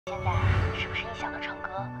现在是不是一想到成哥，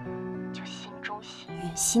就心中喜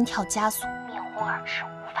悦，心跳加速，面红耳赤，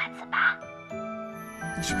无法自拔？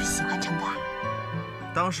你是不是喜欢成哥啊？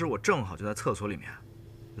当时我正好就在厕所里面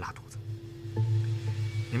拉肚子。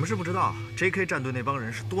你们是不知道 JK 战队那帮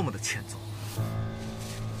人是多么的欠揍。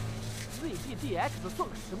ZGDX 算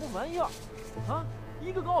个什么玩意儿啊？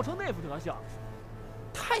一个个傲成那副德行，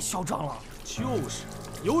太嚣张了。就是，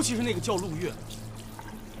尤其是那个叫陆月。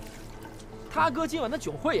 他哥今晚的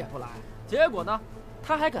酒会也不来，结果呢，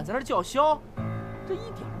他还敢在那儿叫嚣，这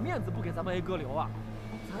一点面子不给咱们 A 哥留啊！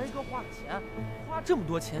咱 A 哥花了钱，花这么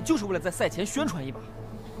多钱就是为了在赛前宣传一把，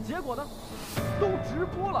结果呢，都直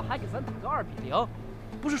播了还给咱打个2比0，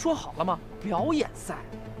不是说好了吗？表演赛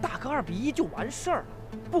打个2比1就完事儿了，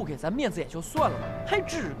不给咱面子也就算了吧，还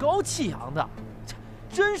趾高气扬的，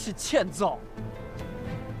真是欠揍！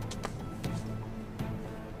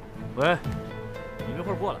喂，你们一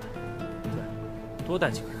会儿过来。 多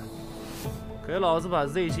带几个人，给老子把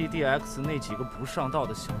ZGDX 那几个不上道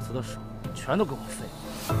的小子的手全都给我废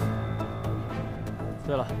了。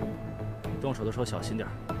对了，动手的时候小心点，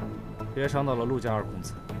别伤到了陆家2公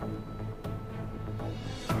子。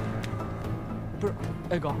不是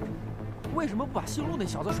，A 哥，为什么不把姓陆那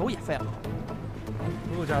小子手也废了？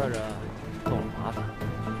陆家的人动了麻烦。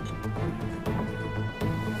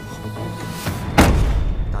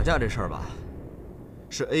打架这事儿吧。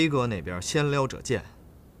 是 A 哥那边先撩者贱，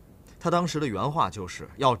他当时的原话就是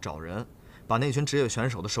要找人把那群职业选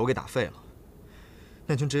手的手给打废了。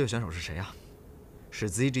那群职业选手是谁呀？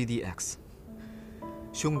是 ZGDX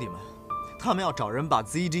兄弟们，他们要找人把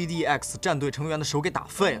ZGDX 战队成员的手给打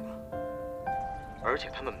废了，而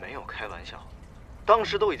且他们没有开玩笑，当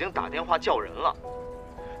时都已经打电话叫人了。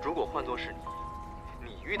如果换作是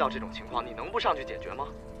你遇到这种情况，你能不上去解决吗？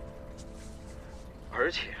 而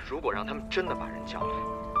且，如果让他们真的把人叫来，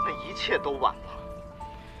那一切都晚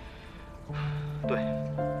了。对，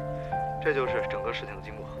这就是整个事情的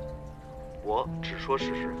经过。我只说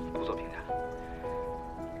事实，不做评价。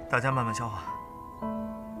大家慢慢消化。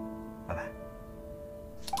拜拜。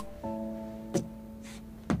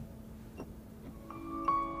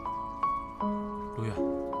陆月，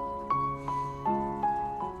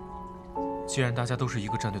既然大家都是一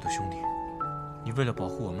个战队的兄弟，你为了保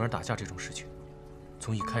护我们而打架这种事情。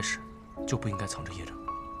 从一开始就不应该藏着掖着。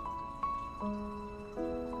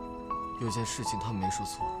有件事情他没说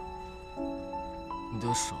错，你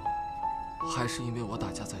的手还是因为我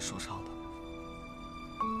打架才受伤的。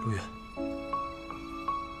陆月，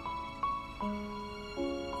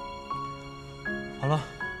好了，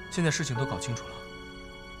现在事情都搞清楚了，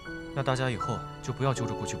那大家以后就不要揪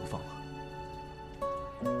着过去不放了。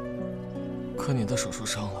可你的手受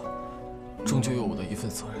伤了，终究有我的一份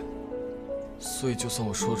责任。 所以，就算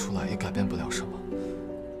我说出来，也改变不了什么。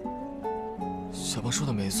小胖说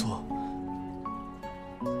的没错，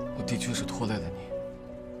我的确是拖累了你，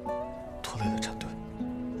拖累了战队。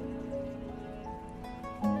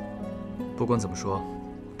不管怎么说，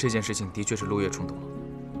这件事情的确是陆叶冲动了。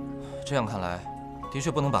这样看来，的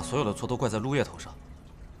确不能把所有的错都怪在陆叶头上。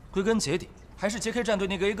归根结底，还是 JK 战队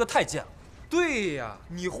那个 A 哥太贱了。对呀，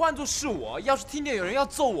你换作是我，要是听见有人要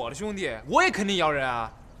揍我的兄弟，我也肯定摇人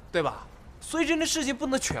啊，对吧？ 所以这件事情不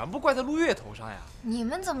能全部怪在陆月头上呀！你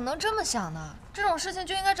们怎么能这么想呢？这种事情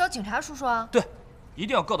就应该找警察叔叔啊！对，一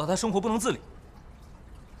定要告到他生活不能自理。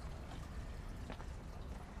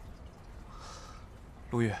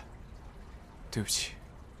陆月，对不起，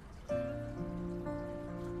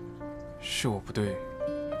是我不对，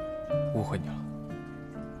误会你了。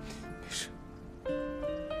没事。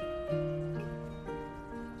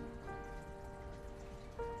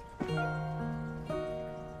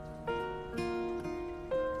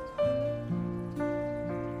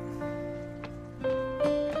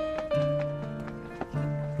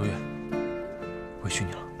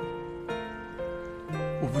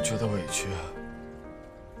觉得委屈，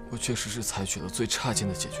我确实是采取了最差劲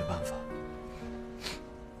的解决办法。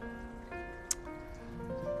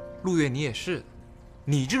陆月，你也是的，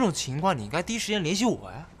你这种情况你应该第一时间联系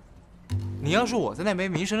我呀。你要是我在那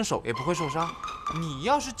边，明神的手也不会受伤。你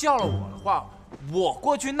要是叫了我的话，我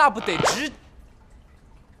过去那不得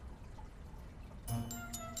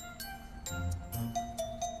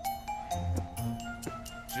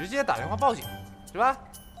直接打电话报警，是吧？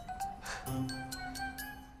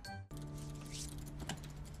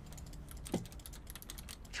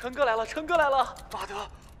成哥来了，成哥来了！巴德，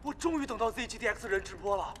我终于等到 ZGDX 人直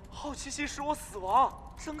播了，好奇心使我死亡。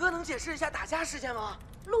成哥能解释一下打架事件吗？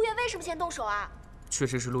陆月为什么先动手啊？确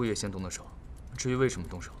实是陆叶先动的手，至于为什么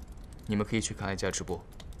动手，你们可以去看哀家直播。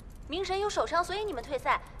明神有手伤，所以你们退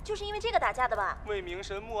赛，就是因为这个打架的吧？为明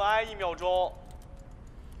神默哀1秒钟。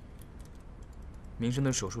民生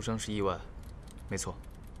的手受伤是意外，没错，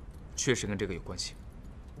确实跟这个有关系。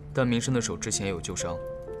但民生的手之前也有旧伤，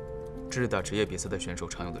这是打职业比赛的选手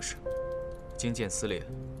常有的事。筋腱撕裂，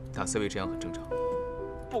打 C 位这样很正常。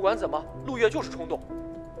不管怎么，陆月就是冲动。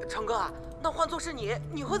成哥，那换做是你，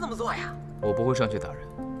你会怎么做呀？我不会上去打人，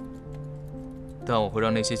但我会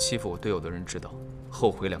让那些欺负我队友的人知道“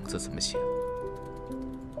后悔”2个字怎么写。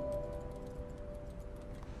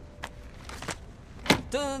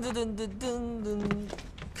噔噔噔噔噔噔，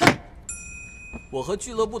看，我和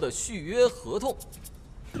俱乐部的续约合同。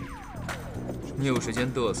你有时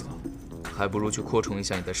间嘚瑟，还不如去扩充一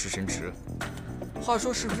下你的尸身值。话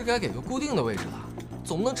说，是不是该给个固定的位置了？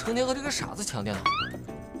总不能成天和这个傻子抢电脑，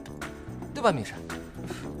对吧，明神？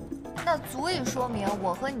那足以说明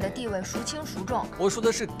我和你的地位孰轻孰重。我说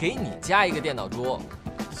的是给你加一个电脑桌。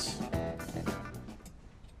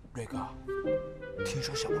瑞哥，听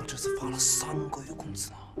说小胖这次发了3个月工资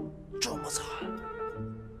呢，这么惨。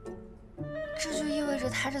这就意味着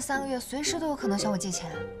他这3个月随时都有可能向我借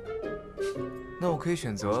钱。那我可以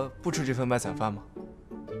选择不吃这份卖惨饭吗？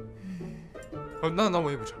哦，那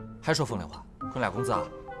我也不吃。还说风凉话，混俩工资啊？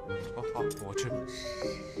好，我吃。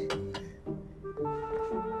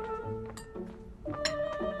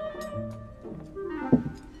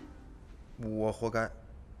我活该，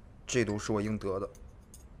这毒是我应得的。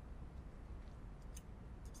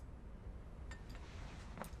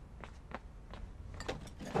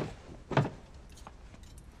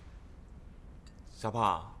小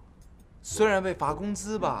胖，虽然被罚工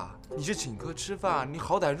资吧，你这请客吃饭，你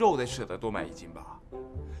好歹肉得舍得多买1斤吧？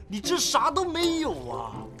你这啥都没有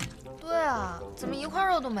啊！对啊，怎么一块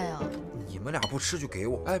肉都没有？你们俩不吃就给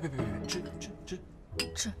我。哎，别，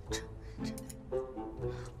吃。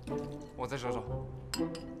我再找找。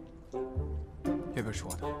要不要吃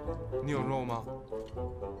我的？你有肉吗？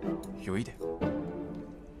有一点。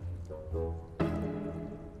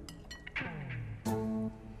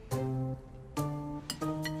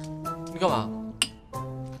你干嘛？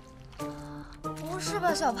不是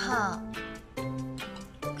吧，小胖？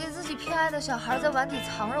给自己偏爱的小孩在碗底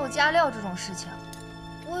藏肉加料这种事情，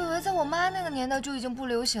我以为在我妈那个年代就已经不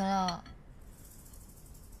流行了。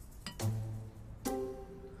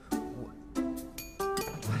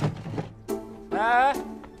哎，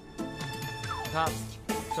你看，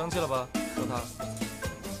生气了吧？说他。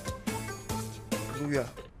陆月，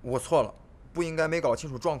我错了，不应该没搞清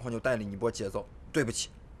楚状况就带领你波节奏，对不起。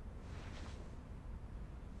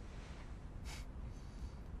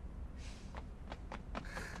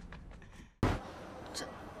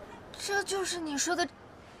这就是你说的？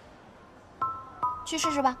去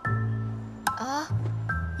试试吧。啊，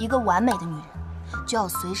一个完美的女人，就要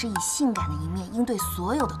随时以性感的一面应对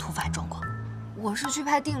所有的突发状况。我是去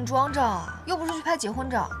拍定妆照，又不是去拍结婚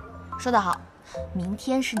照。说得好，明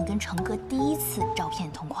天是你跟成哥第1次照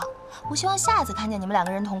片同框，我希望下次看见你们2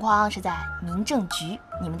个人同框是在民政局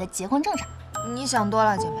你们的结婚证上。你想多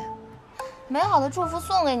了，姐妹。美好的祝福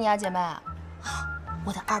送给你啊，姐妹。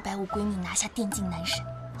我的250闺蜜拿下电竞男神，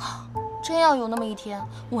真要有那么一天，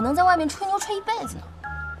我能在外面吹牛吹一辈子呢。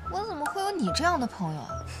我怎么会有你这样的朋友啊？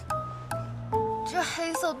这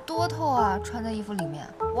黑色多透啊，穿在衣服里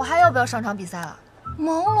面。我还要不要上场比赛了？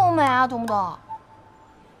朦胧美啊，懂不懂？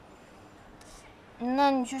那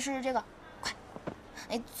你去试试这个，快！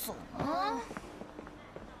哎，走啊！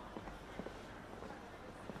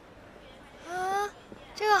啊，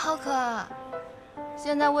这个好可爱。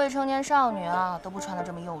现在未成年少女啊，都不穿得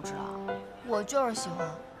这么幼稚了。我就是喜欢。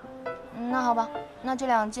那好吧，那这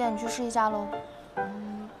2件你去试一下喽。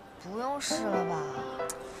不用试了吧？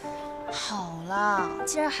好了，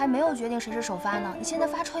既然还没有决定谁是首发呢，你现在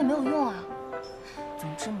发愁也没有用啊。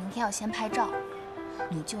总之，明天要先拍照，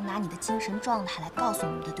你就拿你的精神状态来告诉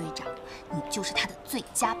你们的队长，你就是他的最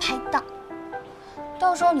佳拍档。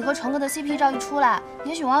到时候你和成哥的 CP 照一出来，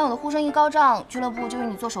也许网友的呼声一高涨，俱乐部就由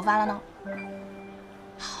你做首发了呢。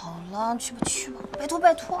好了，去吧，拜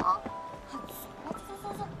托啊！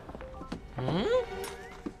走。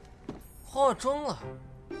化妆了，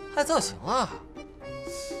还造型了。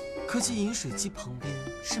可惜饮水机旁边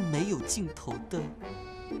是没有镜头的。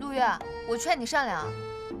陆月，我劝你善良。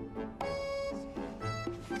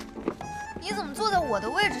你怎么坐在我的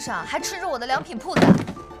位置上，还吃着我的良品铺子？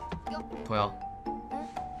童瑶，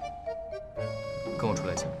跟我出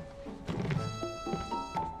来一下。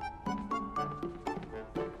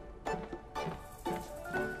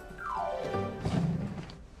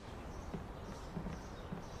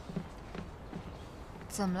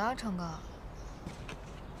怎么了，成哥？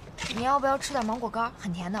你要不要吃点芒果干？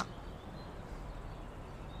很甜的。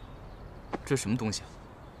这什么东西啊？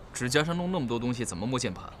指甲上弄那么多东西，怎么摸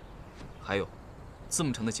键盘？还有，这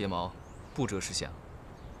么长的睫毛，不折实下。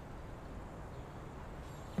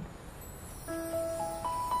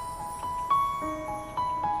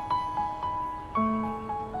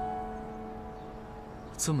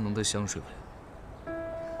这么浓的香水味，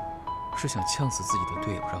是想呛死自己的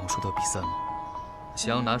队友，然后输掉比赛吗？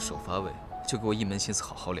想要拿首发位，就给我一门心思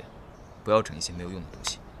好好练，不要整一些没有用的东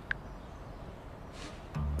西。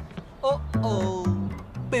哦哦，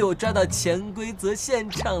被我抓到潜规则现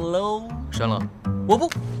场喽！删了。我不。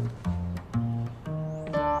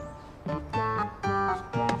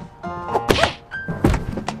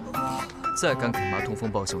再敢给马桶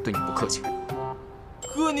风暴行，我对你不客气。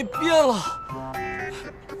哥，你变了。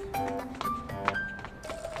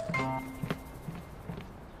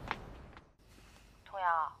童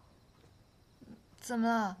瑶，怎么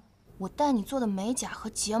了？我带你做的美甲和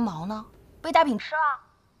睫毛呢？被大饼吃了。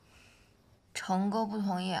成哥不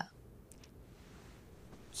同意。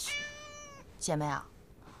姐妹啊，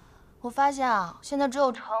我发现啊，现在只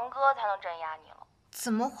有成哥才能镇压你了。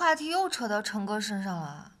怎么话题又扯到成哥身上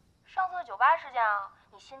了？上次的酒吧事件啊，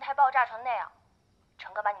你心态爆炸成那样，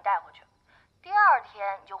成哥把你带回去，第2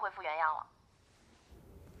天你就恢复原样了。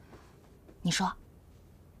你说，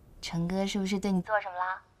成哥是不是对你做什么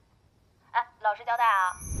啦？哎，老实交代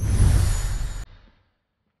啊！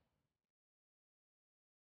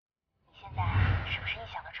你现在是不是一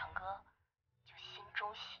想到成哥，就心中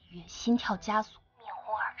喜悦，心跳加速，面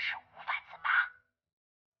红耳赤，无法自拔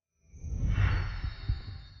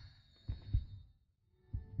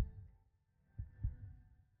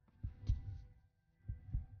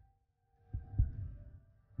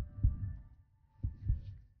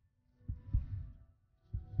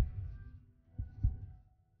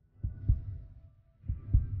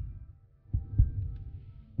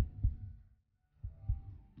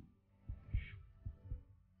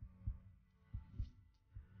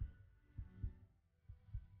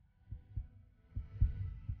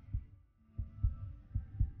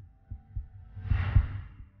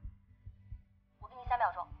？3秒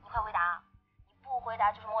钟，你快回答啊！你不回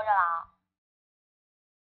答就是默认了啊！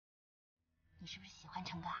你是不是喜欢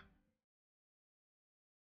成哥啊？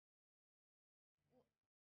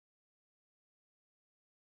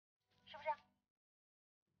是不是？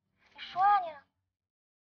你说呀你！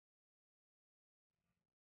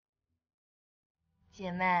姐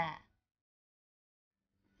妹，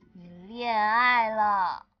你恋爱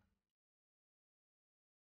了。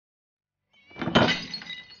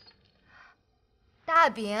大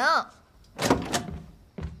饼，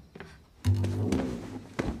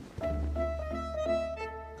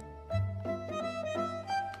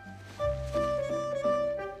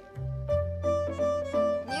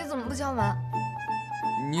你怎么不敲门？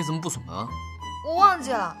你怎么不锁门啊？我忘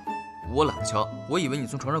记了。我懒得敲，我以为你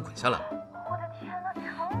从床上滚下来了。我的天哪，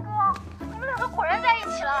成哥，你们两个果然在一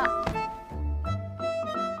起了。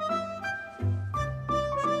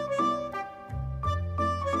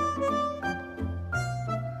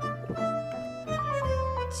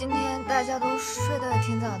今天大家都睡得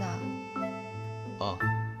挺早的。哦，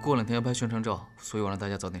过2天要拍宣传照，所以我让大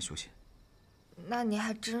家早点休息。那你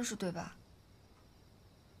还真是对吧？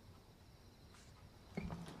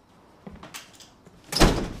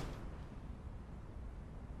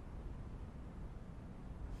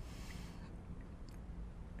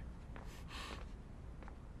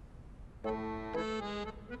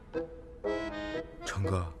成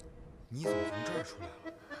哥，你怎么从这儿出来了？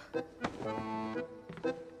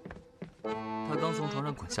他刚从床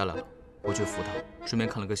上滚下来了，我去扶他，顺便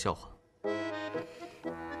看了个笑话。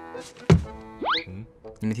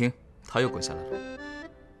你们听，他又滚下来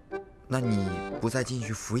了。那你不再进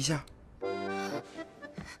去扶一下？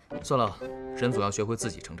算了，人总要学会自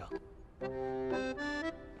己成长。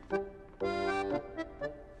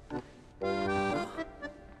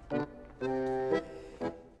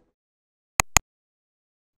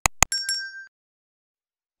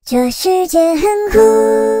这世界很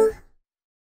酷。